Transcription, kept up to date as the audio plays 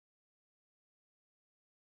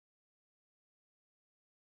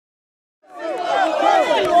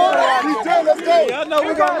Y'all know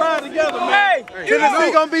we're going to ride together, man. Hey,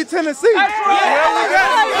 Tennessee going to be Tennessee. That's right. Yeah, we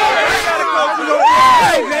got it.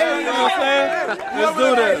 You know what I'm saying? Let's do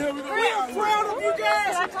this. We're proud of you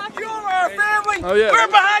guys. You are our family. Oh, yeah. We're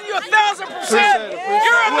behind you 1,000%.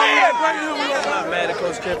 You're a man. I'm not mad at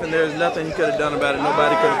Coach Kiffin. There's nothing he could have done about it.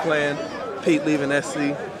 Nobody could have planned Pete leaving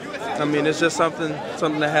SC. I mean, it's just something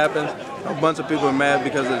that happens. A bunch of people are mad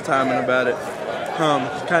because of the timing about it.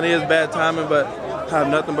 Kind of is bad timing, but I have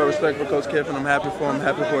nothing but respect for Coach Kiffin. I'm happy for him,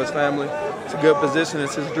 happy for his family. It's a good position.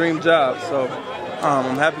 It's his dream job. So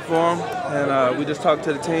I'm happy for him. And we just talked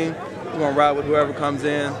to the team. We're going to ride with whoever comes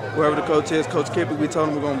in, whoever the coach is. Coach Kiffin, we told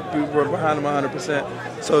him we're behind him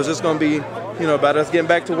 100%. So it's just going to be, about us getting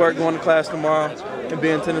back to work, going to class tomorrow, and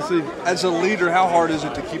being in Tennessee. As a leader, how hard is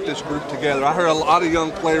it to keep this group together? I heard a lot of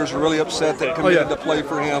young players are really upset that committed to play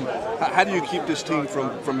for him. How do you keep this team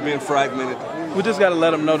from being fragmented? We just got to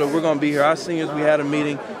let them know that we're going to be here. Our seniors, we had a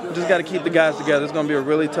meeting. We just got to keep the guys together. It's going to be a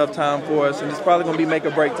really tough time for us, and it's probably going to be make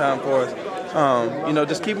or break time for us.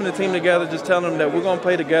 Just keeping the team together, just telling them that we're going to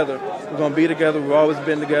play together. We're going to be together. We've always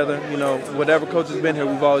been together. Whatever coach has been here,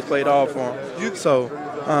 we've always played all for them. So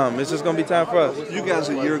it's just going to be time for us. You guys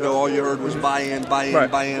a year ago, all you heard was buy-in,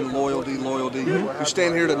 loyalty. You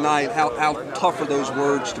stand here tonight, how tough are those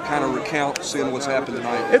words to kind of recount seeing what's happened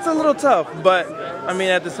tonight? It's a little tough, but I mean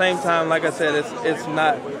at the same time, like I said, it's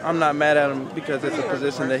not. I'm not mad at him because it's a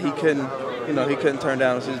position that he couldn't. He couldn't turn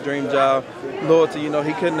down. It's his dream job. Loyalty, he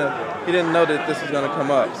didn't know that this was going to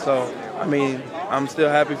come up. So, I mean, I'm still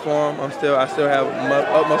happy for him. I still have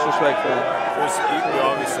utmost respect for him. Chris, you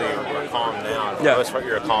obviously are calm now. For the most part,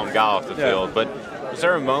 you're a calm guy off the field. But was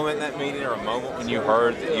there a moment in that meeting or a moment when you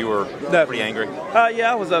heard that you were pretty angry?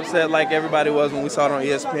 Yeah, I was upset like everybody was when we saw it on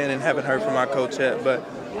ESPN and haven't heard from our coach yet. But,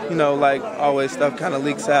 like always, stuff kind of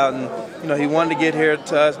leaks out. And, he wanted to get here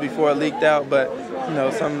to us before it leaked out. But,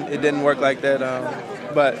 it didn't work like that.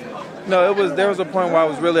 There was a point where I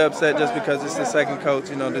was really upset just because it's the second coach.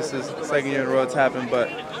 This is the second year in a row it's happened. But,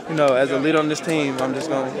 as a leader on this team, I'm just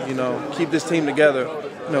going to, keep this team together.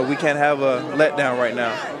 We can't have a letdown right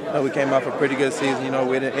now. We came off a pretty good season.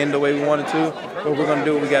 We didn't end the way we wanted to, but we're going to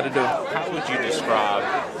do what we got to do. How would you describe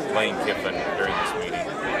Lane Kiffin during this meeting?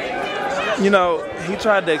 He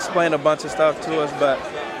tried to explain a bunch of stuff to us, but,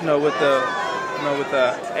 with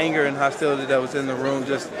the anger and hostility that was in the room,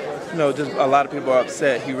 just a lot of people are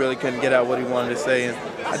upset. He really couldn't get out what he wanted to say, and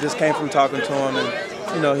I just came from talking to him,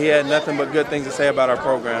 and he had nothing but good things to say about our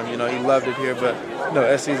program. He loved it here, but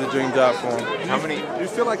SC is a dream job for him. Do you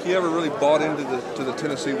feel like he ever really bought into the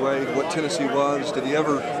Tennessee way, what Tennessee was? Did he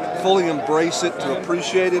ever fully embrace it to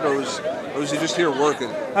appreciate it, or was he just here working?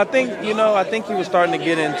 I think he was starting to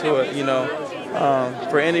get into it.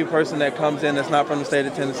 For any person that comes in that's not from the state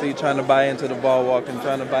of Tennessee, trying to buy into the ball walk and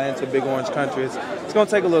trying to buy into Big Orange Country, it's going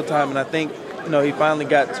to take a little time. And I think, he finally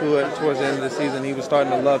got to it towards the end of the season. He was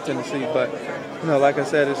starting to love Tennessee. But, like I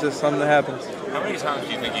said, it's just something that happens. How many times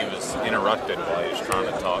do you think he was interrupted while he was trying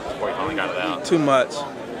to talk before he finally got it out? Too much.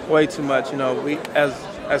 Way too much. We,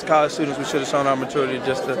 as college students, we should have shown our maturity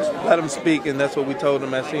just to let him speak. And that's what we told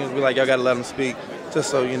him as seniors. We're like, y'all got to let him speak just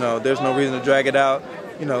so, there's no reason to drag it out.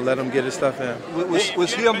 Let him get his stuff in.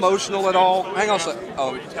 Was he emotional at all? Hang on a second.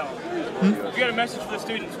 If you had a message for the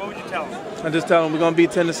students, what would you tell them? I just tell them we're going to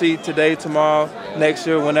beat Tennessee today, tomorrow, next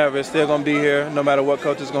year, whenever. It's still going to be here, no matter what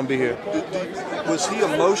coach is going to be here. Was he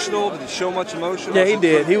emotional? Did he show much emotion? Yeah, he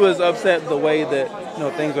did. He was upset the way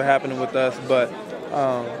that things were happening with us, but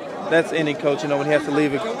that's any coach. When he has to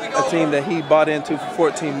leave a team that he bought into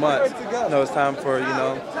for 14 months, it's time for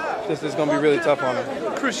this is going to be really tough on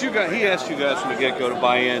him. Chris, he asked you guys from the get-go to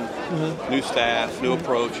buy in, new staff, new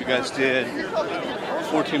approach. You guys did.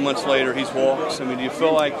 14 months later, he's walked. I mean, do you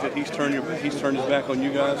feel like that he's turned his back on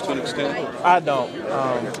you guys to an extent? I don't.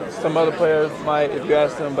 Some other players might if you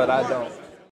ask them, but I don't.